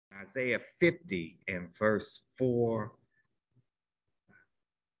Isaiah 50 and verse 4.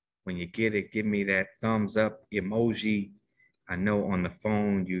 When you get it, give me that thumbs up emoji. I know on the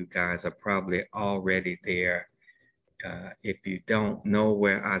phone, you guys are probably already there. If you don't know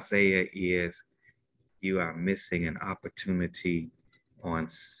where Isaiah is, you are missing an opportunity on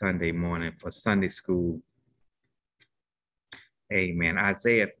Sunday morning for Sunday school. Amen.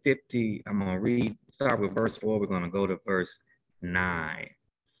 Isaiah 50, I'm going to start with verse 4. We're going to go to verse 9.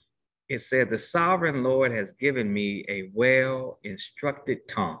 It said, the sovereign Lord has given me a well-instructed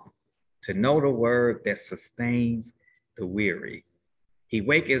tongue to know the word that sustains the weary. He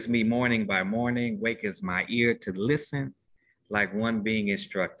wakens me morning by morning, wakens my ear to listen like one being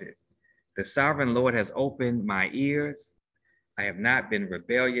instructed. The sovereign Lord has opened my ears. I have not been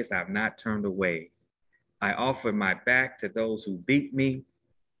rebellious. I have not turned away. I offered my back to those who beat me,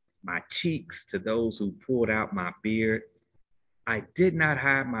 my cheeks to those who pulled out my beard. I did not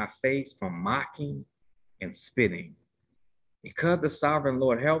hide my face from mocking and spitting. Because the sovereign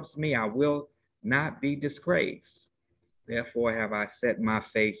Lord helps me, I will not be disgraced. Therefore have I set my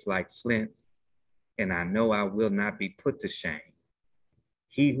face like flint, and I know I will not be put to shame.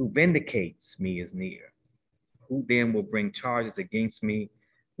 He who vindicates me is near. Who then will bring charges against me?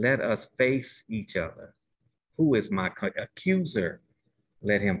 Let us face each other. Who is my accuser?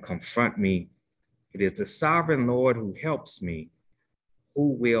 Let him confront me. It is the sovereign Lord who helps me.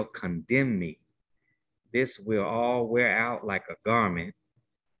 Who will condemn me? This will all wear out like a garment.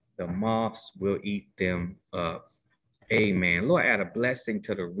 The moths will eat them up. Amen. Lord, add a blessing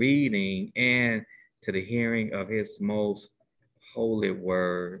to the reading and to the hearing of his most holy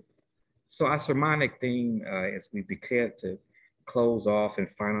word. So our sermonic theme, as we prepare to close off and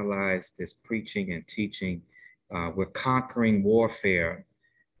finalize this preaching and teaching, we're conquering warfare.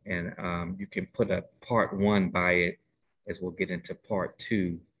 And you can put a part 1 by it as we'll get into part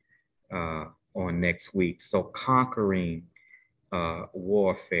 2 on next week. So conquering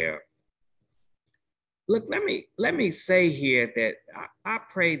warfare. Look, let me say here that I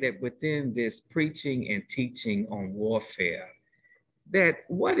pray that within this preaching and teaching on warfare, that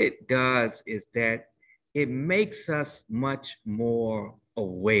what it does is that it makes us much more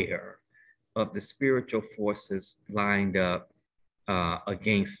aware of the spiritual forces lined up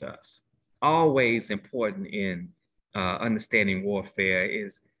against us. Always important in understanding warfare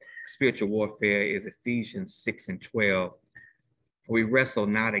is spiritual warfare is Ephesians 6 and 12. We wrestle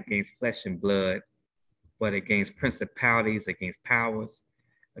not against flesh and blood, but against principalities, against powers,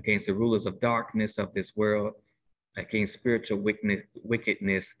 against the rulers of darkness of this world, against spiritual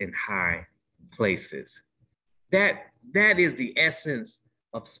wickedness in high places. That is the essence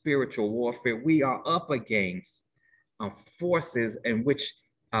of spiritual warfare. We are up against forces in which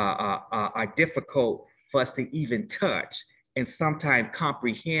are difficult for us to even touch and sometimes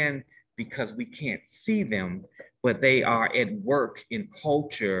comprehend because we can't see them, but they are at work in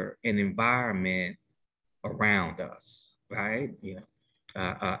culture and environment around us, right? You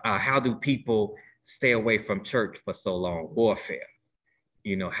know, how do people stay away from church for so long? Warfare.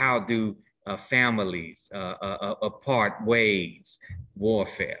 You know, how do families part ways?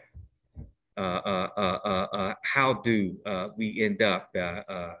 Warfare. How do we end up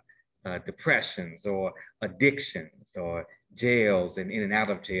depressions or addictions or jails and in and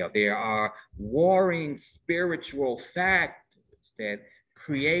out of jail? There are warring spiritual factors that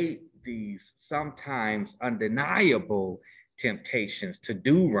create these sometimes undeniable temptations to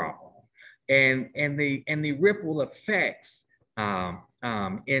do wrong, and the ripple effects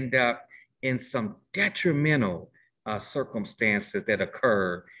end up in some detrimental circumstances that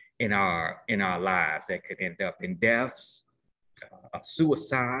occur in our lives that could end up in deaths,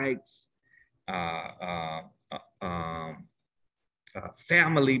 suicides,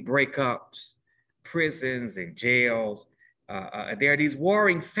 family breakups, prisons and jails. There are these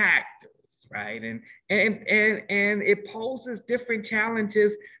warring factors, right? And it poses different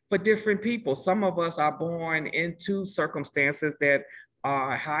challenges for different people. Some of us are born into circumstances that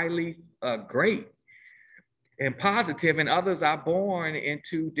are highly great and positive, and others are born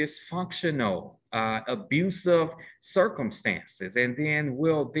into dysfunctional, abusive circumstances, and then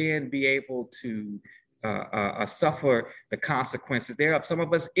will then be able to suffer the consequences thereof. Some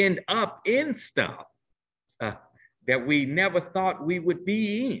of us end up in stuff that we never thought we would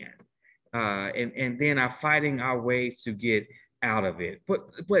be in, and then are fighting our ways to get out of it. But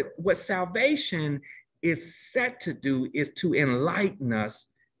what salvation is set to do is to enlighten us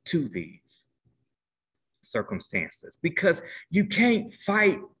to these circumstances, because you can't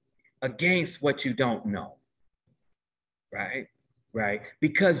fight against what you don't know, right?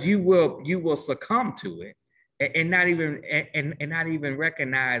 Because you will succumb to it, and not even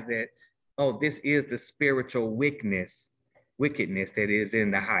recognize that, oh, this is the spiritual wickedness that is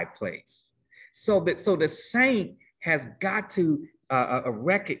in the high place. So the saint has got to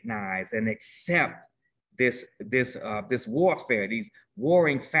recognize and accept this warfare, these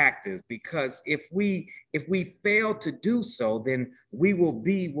warring factors, because if we fail to do so, then we will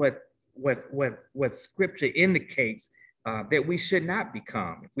be what Scripture indicates that we should not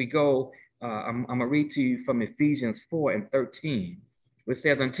become. If we go, I'm gonna read to you from Ephesians 4:13, which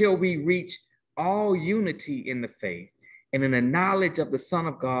says, "Until we reach all unity in the faith and in the knowledge of the Son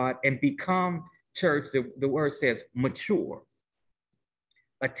of God and become," church, the word says, mature,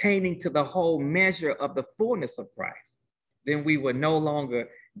 attaining to the whole measure of the fullness of Christ, then we will no longer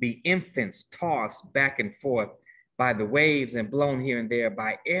be infants tossed back and forth by the waves and blown here and there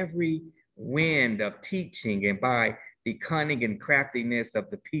by every wind of teaching and by the cunning and craftiness of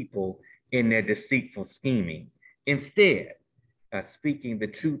the people in their deceitful scheming. Instead, speaking the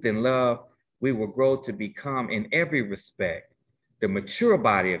truth in love, we will grow to become in every respect the mature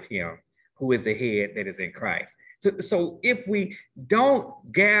body of him who is the head, that is in Christ. So if we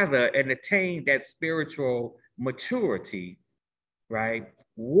don't gather and attain that spiritual maturity, right,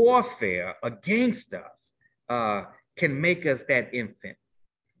 warfare against us can make us that infant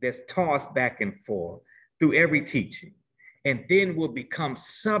that's tossed back and forth through every teaching, and then we'll become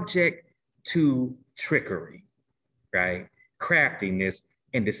subject to trickery, right, craftiness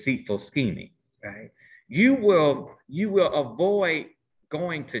and deceitful scheming, right? You will avoid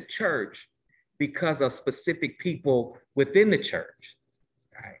going to church because of specific people within the church,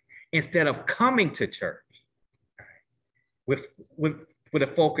 right? Instead of coming to church, right? With a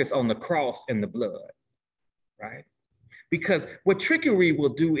focus on the cross and the blood, right? Because what trickery will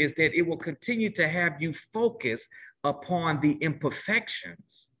do is that it will continue to have you focus upon the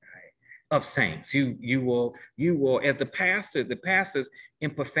imperfections, right, of saints. You will, as the pastor's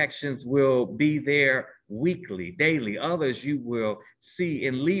imperfections will be there weekly, daily. Others you will see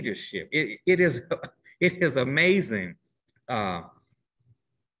in leadership. It is amazing that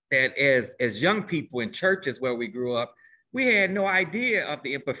as young people in churches where we grew up, we had no idea of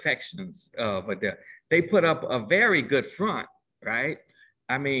the imperfections of it. They put up a very good front, right?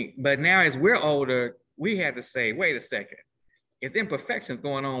 I mean, but now as we're older, we had to say, wait a second, if imperfections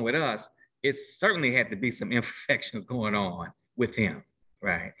going on with us, it certainly had to be some imperfections going on with him,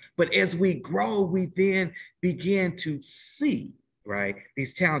 right? But as we grow, we then begin to see, right,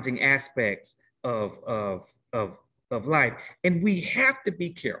 these challenging aspects of life. And we have to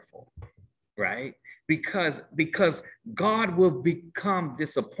be careful, right? Because God will become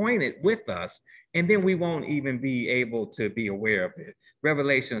disappointed with us, and then we won't even be able to be aware of it.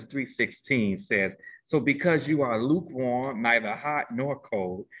 Revelations 3:16 says, "So because you are lukewarm, neither hot nor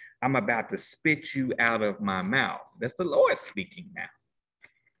cold, I'm about to spit you out of my mouth." That's the Lord speaking now,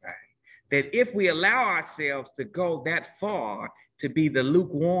 right? That if we allow ourselves to go that far to be the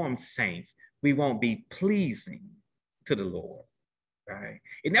lukewarm saints, we won't be pleasing to the Lord. Right?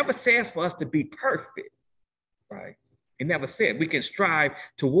 It never says for us to be perfect, right? It never said we can strive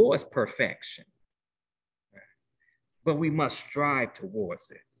towards perfection, right? But we must strive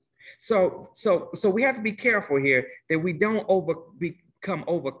towards it. So we have to be careful here that we don't become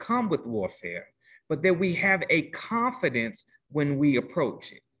overcome with warfare, but that we have a confidence when we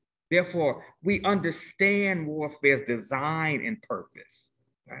approach it. Therefore, we understand warfare's design and purpose,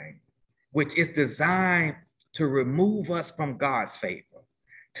 right? Which is designed to remove us from God's favor,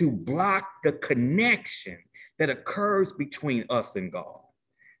 to block the connection that occurs between us and God,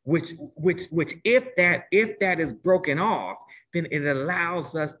 which if that is broken off, then it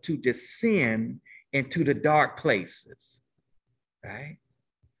allows us to descend into the dark places, right?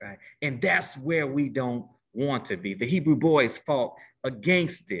 Right. And that's where we don't want to be. The Hebrew boys fought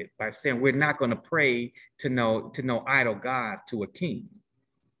against it by saying we're not going to pray to no idol gods to a king.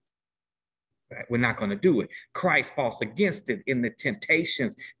 Right? We're not going to do it. Christ fought against it in the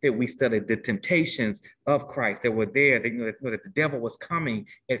temptations that we studied, the temptations of Christ that were there, that the devil was coming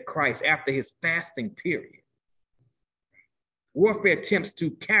at Christ after his fasting period. Warfare attempts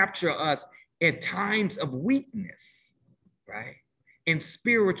to capture us at times of weakness, right? In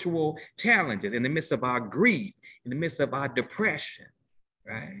spiritual challenges, in the midst of our grief, in the midst of our depression,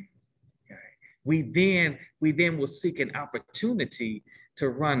 right? We then will seek an opportunity to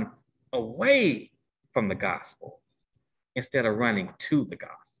run away from the gospel instead of running to the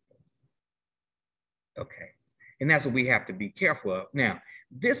gospel. Okay. And that's what we have to be careful of. Now,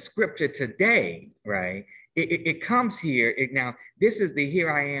 this scripture today, right, it comes here. Now, this is the "here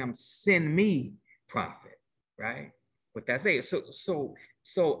I am, send me" prophet, right? With Isaiah. So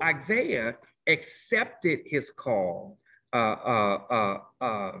Isaiah accepted his call,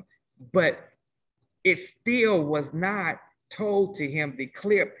 but it still was not told to him the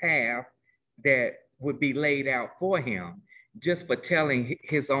clear path that would be laid out for him just for telling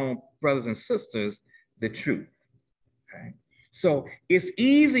his own brothers and sisters the truth. Okay? So it's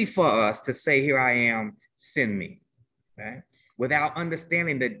easy for us to say, here I am, send me, right? Without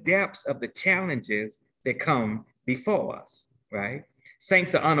understanding the depths of the challenges that come before us, right?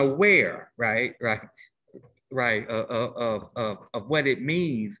 Saints are unaware, right, of what it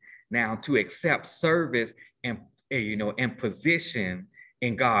means now to accept service and, and position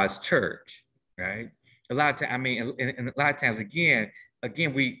in God's church, right? A lot of times, I mean, and a lot of times, again,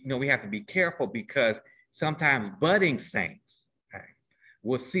 we have to be careful because sometimes budding saints, right,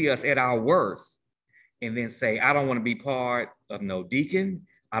 will see us at our worst and then say, I don't want to be part of no deacon.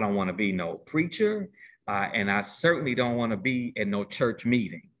 I don't want to be no preacher. And I certainly don't want to be at no church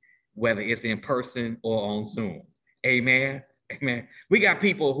meeting, whether it's in person or on Zoom. Amen. Amen. We got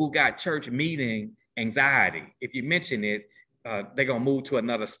people who got church meeting anxiety. If you mention it, they're going to move to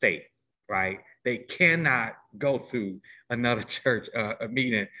another state, right? They cannot go through another church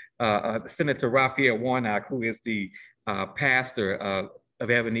meeting. Senator Raphael Warnock, who is the pastor of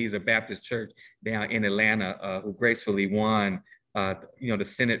Ebenezer Baptist Church down in Atlanta, who gracefully won, the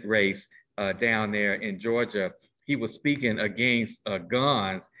Senate race down there in Georgia, he was speaking against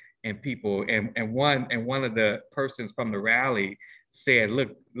guns and people, and one of the persons from the rally said,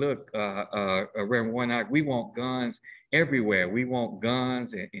 look, Reverend Warnock, we want guns everywhere. We want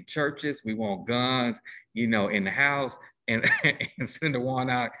guns in churches. We want guns, in the house. And, and Senator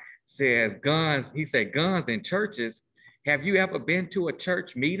Warnock says, guns, he said, guns in churches. Have you ever been to a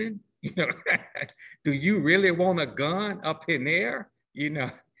church meeting? Do you really want a gun up in there?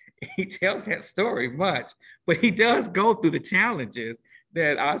 He tells that story much, but he does go through the challenges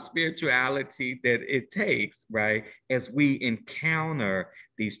that our spirituality that it takes, right, as we encounter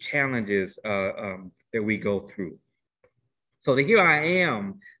these challenges that we go through. So the here I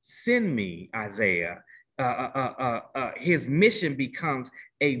am, send me, Isaiah. His mission becomes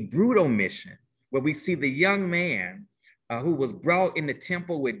a brutal mission where we see the young man who was brought in the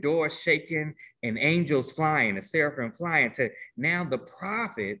temple with doors shaking and angels flying, the seraphim flying, to now the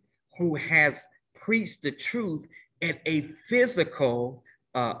prophet who has preached the truth at a physical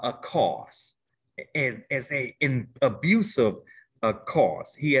cost, and as an abusive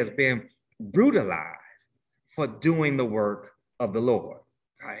cost. He has been brutalized for doing the work of the Lord.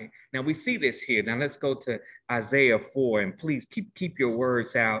 Right now, we see this here. Now let's go to Isaiah 4, and please keep your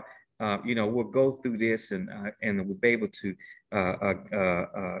words out. We'll go through this and we'll be able to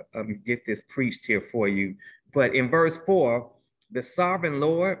get this preached here for you. But in verse 4, the sovereign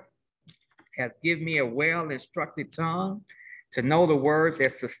Lord has given me a well-instructed tongue to know the word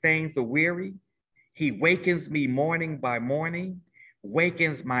that sustains the weary. He wakens me morning by morning,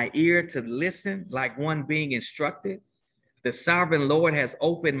 wakens my ear to listen like one being instructed. The sovereign Lord has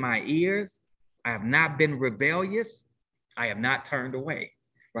opened my ears. I have not been rebellious. I have not turned away.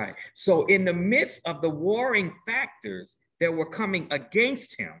 Right. So in the midst of the warring factors that were coming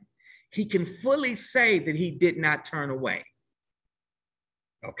against him, he can fully say that he did not turn away.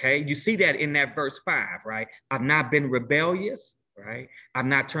 Okay, you see that in that verse 5, right? I've not been rebellious, right? I've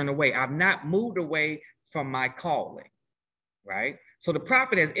not turned away. I've not moved away from my calling, right? So the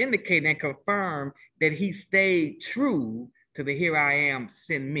prophet has indicated and confirmed that he stayed true to the here I am,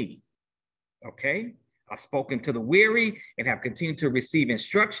 send me. Okay, I've spoken to the weary and have continued to receive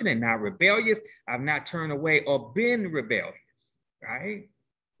instruction and not rebellious. I've not turned away or been rebellious, right?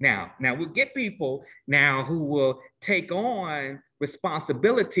 Now we'll get people now who will take on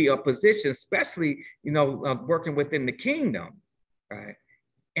responsibility or position, especially, working within the kingdom, right?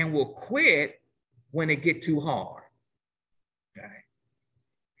 And will quit when it get too hard, right?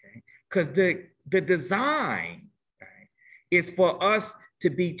 Okay, because the design, right, is for us to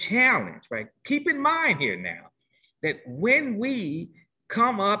be challenged, right? Keep in mind here now that when we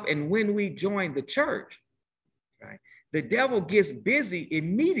come up and when we join the church, right, the devil gets busy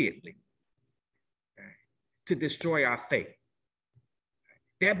immediately, right, to destroy our faith.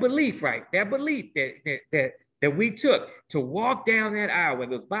 That belief, right? That belief that we took to walk down that aisle,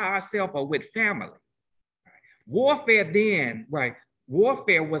 whether it was by ourselves or with family. Right? Warfare then, right?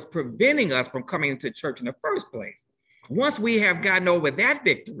 Warfare was preventing us from coming into church in the first place. Once we have gotten over that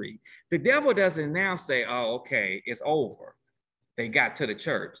victory, the devil doesn't now say, oh, okay, it's over. They got to the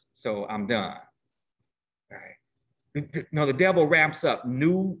church, so I'm done. Right? No, the devil ramps up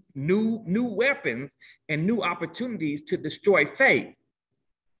new weapons and new opportunities to destroy faith.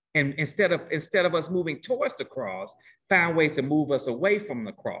 And instead of us moving towards the cross, found ways to move us away from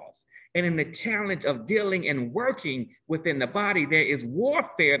the cross. And in the challenge of dealing and working within the body, there is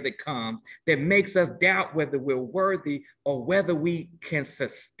warfare that comes that makes us doubt whether we're worthy or whether we can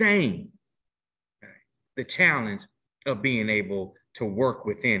sustain the challenge of being able to work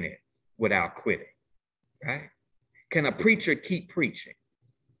within it without quitting, right? Can a preacher keep preaching,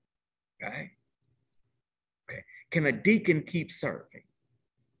 right? Okay. Can a deacon keep serving?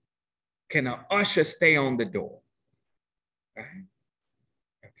 Can an usher stay on the door, right?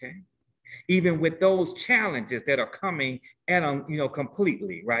 Okay. Even with those challenges that are coming at them,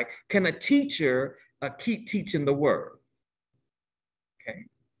 completely, right? Can a teacher keep teaching the word? Okay.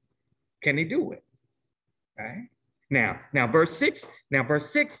 Can he do it? Right? Now verse 6,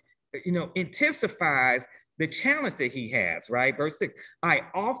 intensifies the challenge that he has, right? Verse 6, I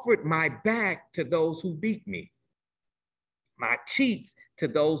offered my back to those who beat me, my cheeks to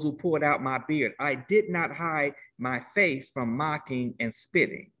those who poured out my beard. I did not hide my face from mocking and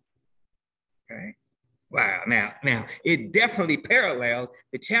spitting. Okay. Wow. Now it definitely parallels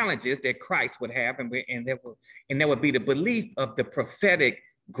the challenges that Christ would have, and there would be the belief of the prophetic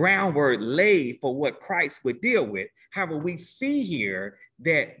groundwork laid for what Christ would deal with. However, we see here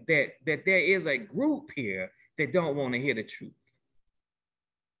that there is a group here that don't want to hear the truth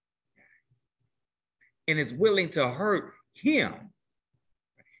and is willing to hurt him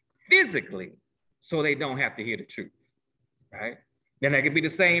physically so they don't have to hear the truth, right? Then that could be the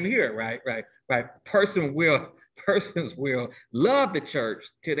same here, right? Persons will love the church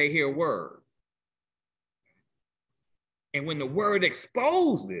till they hear word. And when the word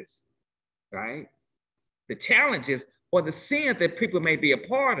exposes, right, the challenges or the sins that people may be a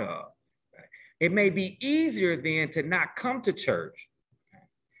part of, right, it may be easier then to not come to church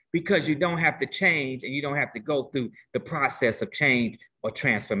because you don't have to change and you don't have to go through the process of change or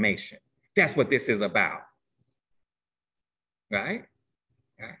transformation. That's what this is about, right?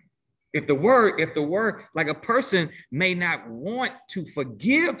 If the word, like a person may not want to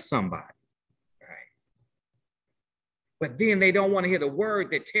forgive somebody, right? But then they don't want to hear the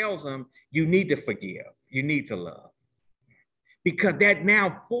word that tells them you need to forgive, you need to love. Because that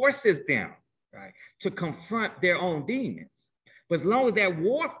now forces them, right, to confront their own demons. But as long as that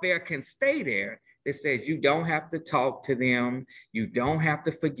warfare can stay there, it says you don't have to talk to them, you don't have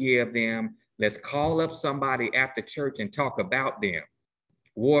to forgive them. Let's call up somebody after church and talk about them.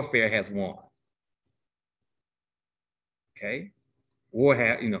 Warfare has won. Okay?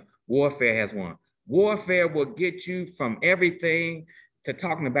 Warfare has won. Warfare will get you from everything to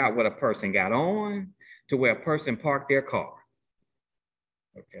talking about what a person got on to where a person parked their car.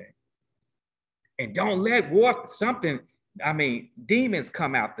 Okay? And don't let demons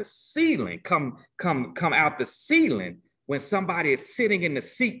come out the ceiling, come out the ceiling when somebody is sitting in the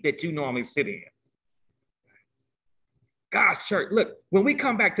seat that you normally sit in. God's church, look, when we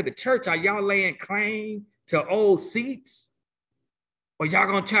come back to the church, are y'all laying claim to old seats? Or y'all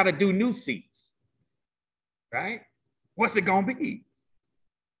gonna try to do new seats? Right? What's it gonna be?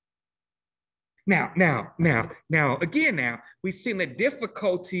 Now, again, we've seen the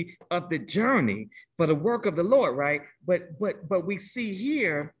difficulty of the journey for the work of the Lord, right? But we see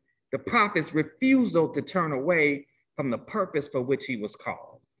here the prophet's refusal to turn away from the purpose for which he was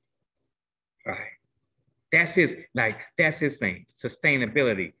called. Right. That's his thing.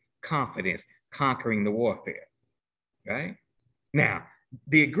 Sustainability, confidence, conquering the warfare. Right? Now,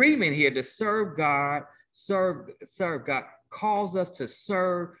 the agreement here to serve God calls us to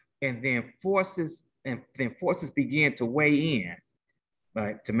serve, and then forces begin to weigh in,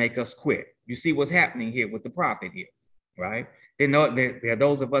 right, to make us quit. You see what's happening here with the prophet here, right? There are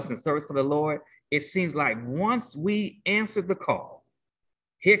those of us in service for the Lord. It seems like once we answer the call,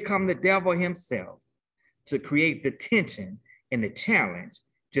 here come the devil himself to create the tension and the challenge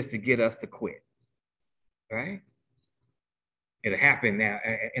just to get us to quit, right? It'll happen now.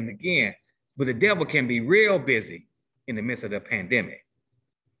 And again, but the devil can be real busy in the midst of the pandemic,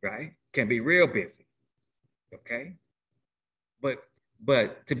 right? Can be real busy, okay?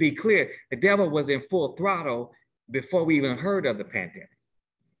 But to be clear, the devil was in full throttle before we even heard of the pandemic.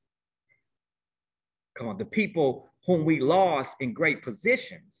 Come on, the people whom we lost in great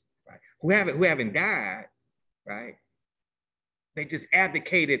positions, right, who haven't died, right? They just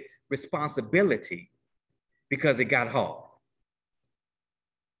abdicated responsibility because it got hard.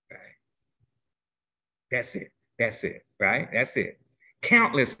 Right? That's it, right? That's it.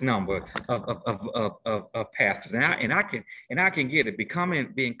 Countless number of pastors, and I can get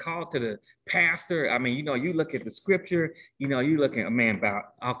it. Being called to the pastor. I mean, you look at the scripture. You look at about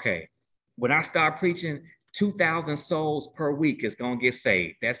when I start preaching, 2,000 souls per week is gonna get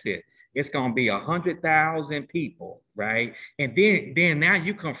saved. That's it. it's going to be 100,000 people, right? And then now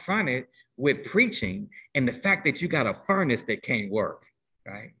you confronted with preaching and the fact that you got a furnace that can't work,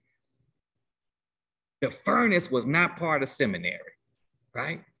 right? The furnace was not part of seminary,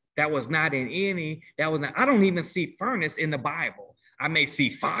 right? That was not in any, that was not, I don't even see furnace in the Bible. I may see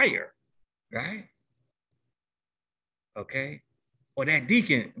fire, right? Okay. Or that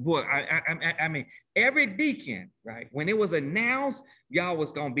deacon, boy, I mean, every deacon, right? When it was announced, y'all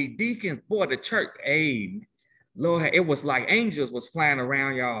was gonna be deacons, boy, the church, amen. Lord, it was like angels was flying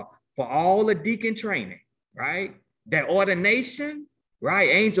around y'all for all the deacon training, right? That ordination, right?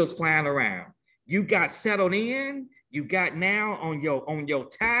 Angels flying around. You got settled in, you got now on your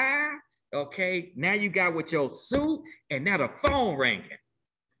tie, okay? Now you got with your suit, and now the phone ringing,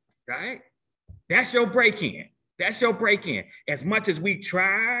 right? That's your break-in. That's your break-in. As much as we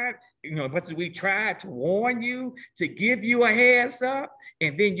tried, as much as we tried to warn you, to give you a heads up,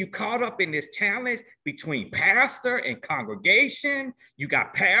 and then you caught up in this challenge between pastor and congregation. You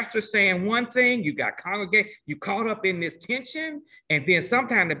got pastor saying one thing, you got congregation, you caught up in this tension, and then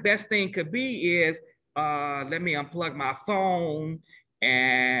sometimes the best thing could be is, let me unplug my phone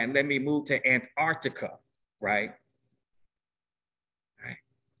and let me move to Antarctica, right?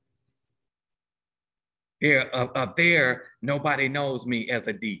 Here, up there, nobody knows me as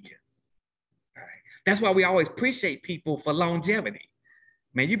a deacon. All right. That's why we always appreciate people for longevity.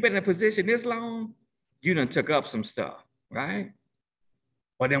 Man, you've been in a position this long, you done took up some stuff, right?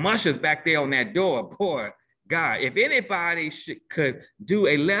 Or them ushers back there on that door, boy, God, if anybody could do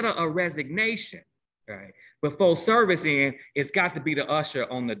a letter of resignation, right, before service in, it's got to be the usher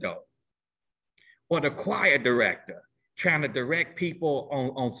on the door. Or the choir director trying to direct people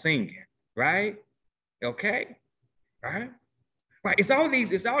on singing, right? Okay, right? Right. It's all these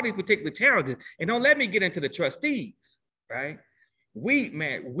particular challenges. And don't let me get into the trustees, right?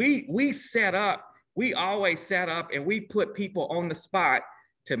 We set up, we always set up and we put people on the spot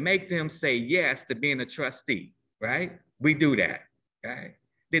to make them say yes to being a trustee, right? We do that, right?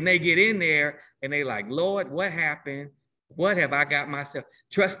 Then they get in there and they like, Lord, what happened? What have I got myself?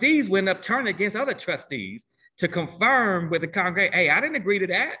 Trustees went up turning against other trustees to confirm with the congregation, hey, I didn't agree to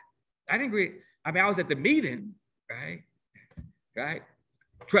that. I didn't agree. I mean, I was at the meeting, right? Right?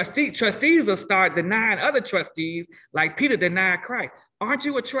 Trustees will start denying other trustees, like Peter denied Christ. Aren't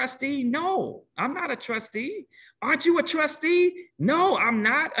you a trustee? No, I'm not a trustee. Aren't you a trustee? No, I'm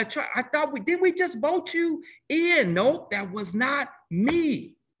not a trustee. I thought didn't we just vote you in? Nope, that was not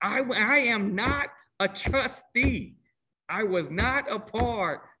me. I am not a trustee. I was not a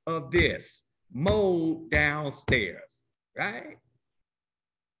part of this mode downstairs, right?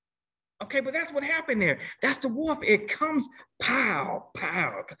 Okay, but that's what happened there. That's the warfare. It comes pow,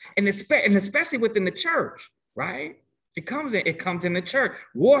 pow. And especially within the church, right? It comes in the church.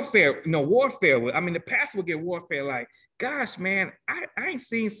 Warfare, warfare. I mean, the pastor will get warfare like, gosh, man, I ain't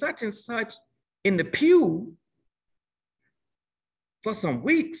seen such and such in the pew for some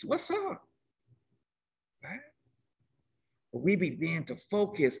weeks. What's up? Right? But we begin to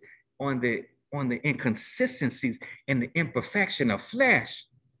focus on the inconsistencies and the imperfection of flesh,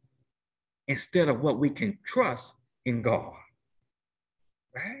 instead of what we can trust in God,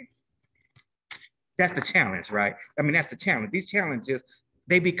 right? That's the challenge, right? I mean, that's the challenge. These challenges,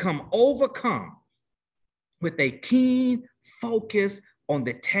 they become overcome with a keen focus on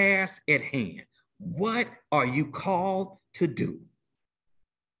the task at hand. What are you called to do?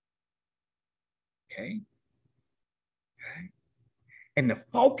 Okay. And the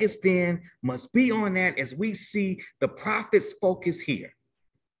focus then must be on that, as we see the prophet's focus here.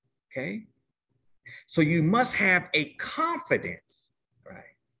 Okay. So you must have a confidence,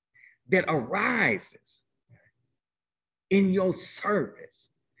 right, that arises in your service,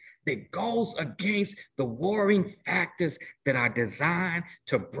 that goes against the warring factors that are designed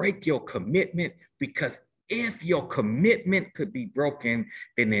to break your commitment. Because if your commitment could be broken,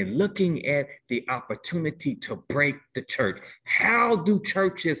 then they're looking at the opportunity to break the church. How do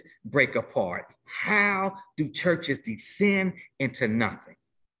churches break apart? How do churches descend into nothing?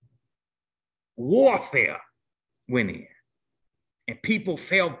 Warfare went in, and people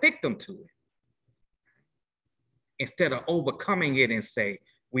fell victim to it, instead of overcoming it and say,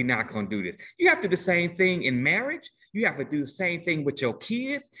 we're not going to do this. You have to do the same thing in marriage. You have to do the same thing with your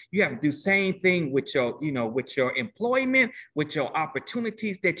kids. You have to do the same thing with your, with your employment, with your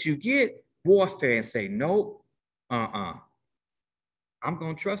opportunities that you get. Warfare, and say, nope, I'm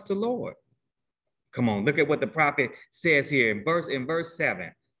going to trust the Lord. Come on, look at what the prophet says here in verse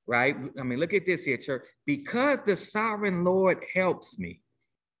 7. Right? I mean, look at this here, church. Because the sovereign Lord helps me,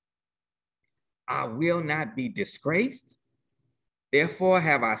 I will not be disgraced. Therefore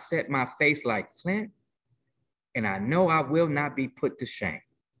have I set my face like flint, and I know I will not be put to shame.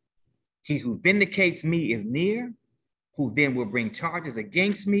 He who vindicates me is near, who then will bring charges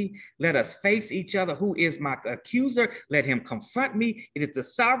against me. Let us face each other. Who is my accuser? Let him confront me. It is the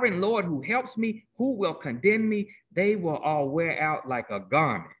sovereign Lord who helps me. Who will condemn me? They will all wear out like a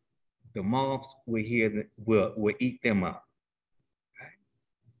garment. The moths will eat them up.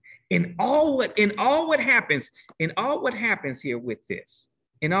 In all what happens here with this,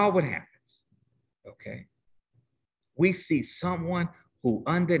 in all what happens, okay, we see someone who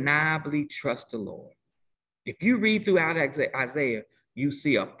undeniably trusts the Lord. If you read throughout Isaiah, you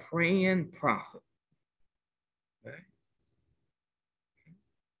see a praying prophet, right,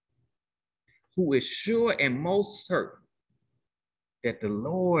 who is sure and most certain that the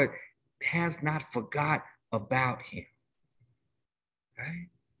Lord has not forgot about him. Right?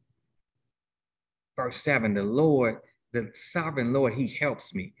 Verse 7, the sovereign Lord, he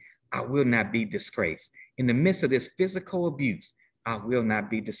helps me. I will not be disgraced. In the midst of this physical abuse, I will not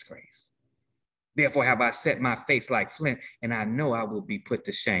be disgraced. Therefore have I set my face like flint, and I know I will be put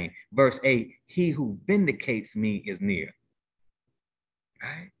to shame. Verse 8, he who vindicates me is near.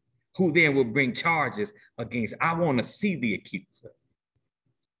 Right? Who then will bring charges against? I want to see the accuser,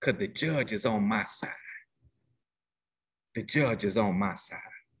 because the judge is on my side. The judge is on my side.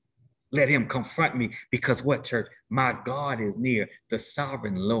 Let him confront me, because what, church? My God is near. The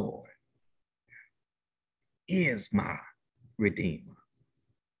sovereign Lord is my Redeemer.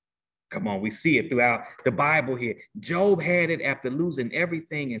 Come on, we see it throughout the Bible here. Job had it after losing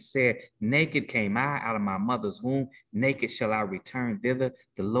everything and said, naked came I out of my mother's womb, naked shall I return thither.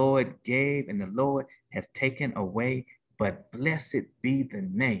 The Lord gave and the Lord has taken away, but blessed be the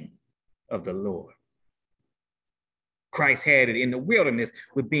name of the Lord. Christ had it in the wilderness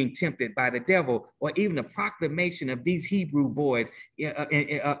with being tempted by the devil, or even the proclamation of these Hebrew boys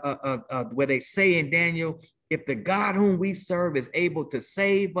where they say in Daniel, if the God whom we serve is able to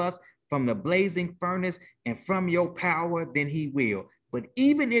save us from the blazing furnace and from your power, then he will. But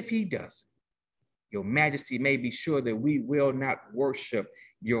even if he doesn't, your majesty may be sure that we will not worship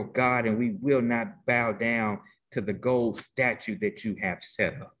your God and we will not bow down to the gold statue that you have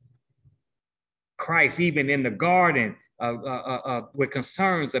set up. Christ, even in the garden, with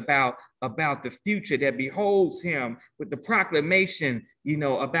concerns about the future that beholds him, with the proclamation,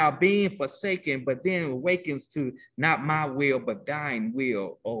 about being forsaken, but then awakens to not my will, but thine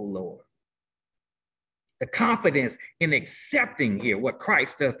will, O Lord. The confidence in accepting here what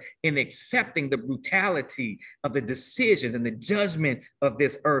Christ does, in accepting the brutality of the decision and the judgment of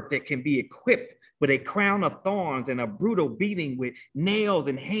this earth that can be equipped with a crown of thorns and a brutal beating with nails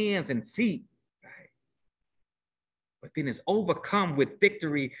and hands and feet. But then is overcome with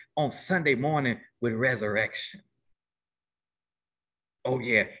victory on Sunday morning with resurrection. Oh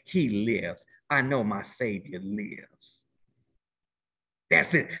yeah, he lives. I know my Savior lives.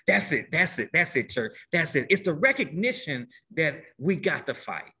 That's it, church. That's it. It's the recognition that we got to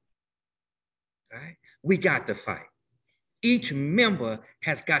fight. Right? We got to fight. Each member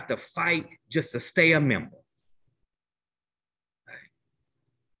has got to fight just to stay a member.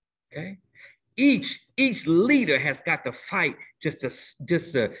 Right? Okay? Each leader has got to fight just to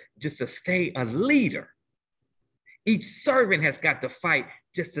stay a leader. Each servant has got to fight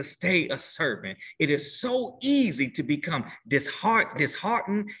just to stay a servant. It is so easy to become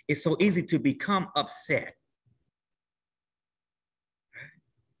disheartened. It's so easy to become upset.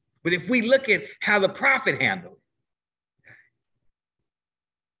 But if we look at how the prophet handled it,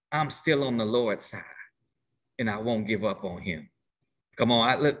 I'm still on the Lord's side, and I won't give up on him. Come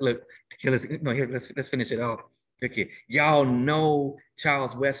on, look. Here, let's finish it off. Look here. Y'all know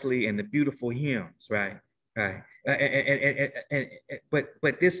Charles Wesley and the beautiful hymns, right? Right.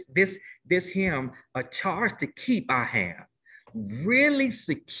 But this hymn, a charge to keep I have, really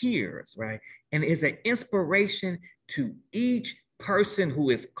secures, right? And is an inspiration to each person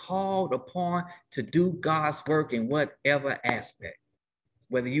who is called upon to do God's work in whatever aspect.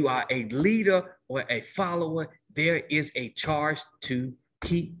 Whether you are a leader or a follower, there is a charge to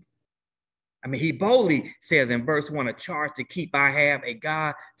keep. I mean, he boldly says in verse 1, a charge to keep I have, a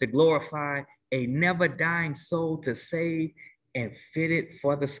God to glorify, a never dying soul to save, and fitted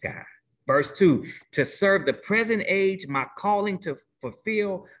for the sky. Verse 2, to serve the present age, my calling to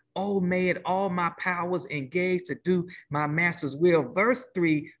fulfill. Oh, may it all my powers engage to do my master's will. Verse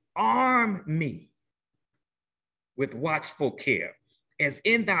 3, arm me with watchful care, as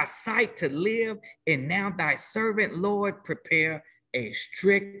in thy sight to live, and now thy servant, Lord, prepare a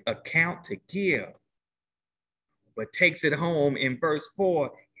strict account to give. But takes it home in verse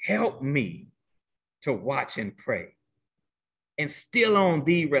 4, help me to watch and pray. and still on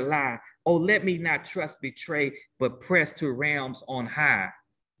thee rely. Oh, let me not trust, betray, but press to realms on high.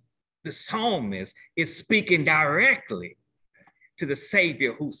 The psalmist is speaking directly to the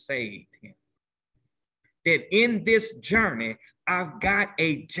Savior who saved him. That in this journey, I've got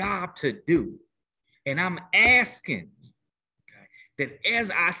a job to do. And I'm asking that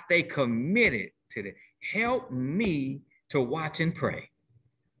as I stay committed to it, help me to watch and pray.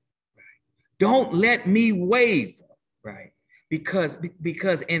 Don't let me waver, right? Because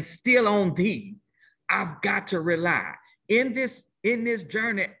and still on thee, I've got to rely. In this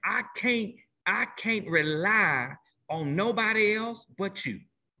journey, I can't rely on nobody else but you.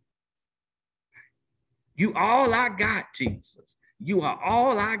 You all I got, Jesus. You are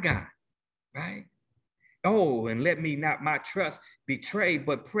all I got, right? Oh, and let me not my trust betray,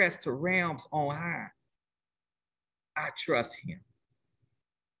 but press to realms on high. I trust him.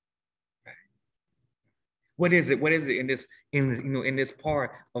 Right? What is it? What is it in this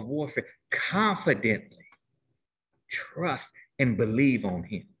part of warfare? Confidently trust and believe on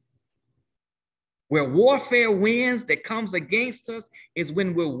him. Where warfare wins that comes against us is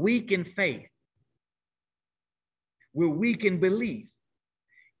when we're weak in faith. We're weak in belief.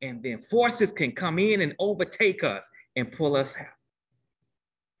 And then forces can come in and overtake us and pull us out.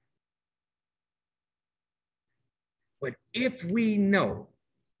 But if we know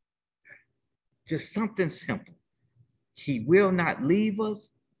just something simple, he will not leave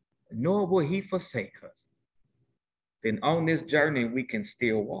us, nor will he forsake us, then on this journey we can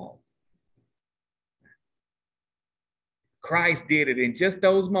still walk. Christ did it in just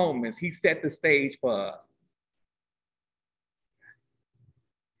those moments. He set the stage for us.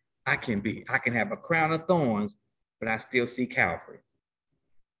 I can have a crown of thorns, but I still see Calvary.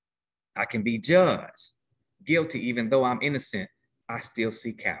 I can be judged, guilty, even though I'm innocent, I still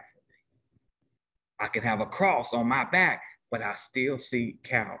see Calvary. I can have a cross on my back, but I still see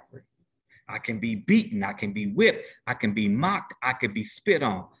Calvary. I can be beaten, I can be whipped, I can be mocked, I can be spit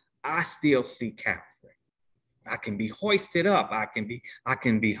on. I still see Calvary. I can be hoisted up, I can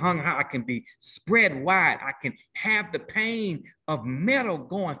be hung high, I can be spread wide, I can have the pain of metal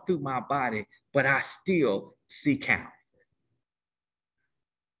going through my body, but I still see Calvary.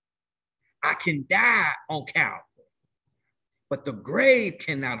 I can die on Calvary, but the grave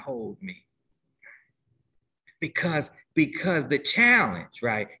cannot hold me. Because the challenge,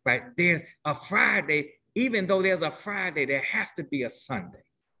 right? There's a Friday, even though there's a Friday, there has to be a Sunday.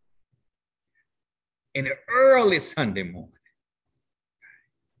 In the early Sunday morning,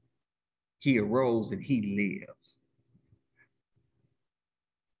 he arose and he lives.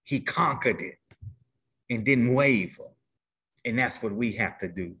 He conquered it and didn't waver. And that's what we have to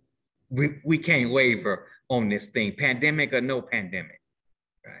do. We can't waver on this thing, pandemic or no pandemic,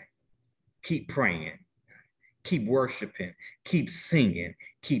 right? Keep praying, keep worshiping, keep singing,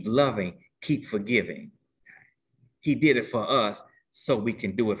 keep loving, keep forgiving. He did it for us, so we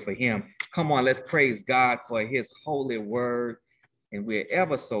can do it for him. Come on, let's praise God for his holy word. And we're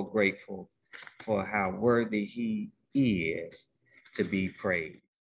ever so grateful for how worthy he is to be praised.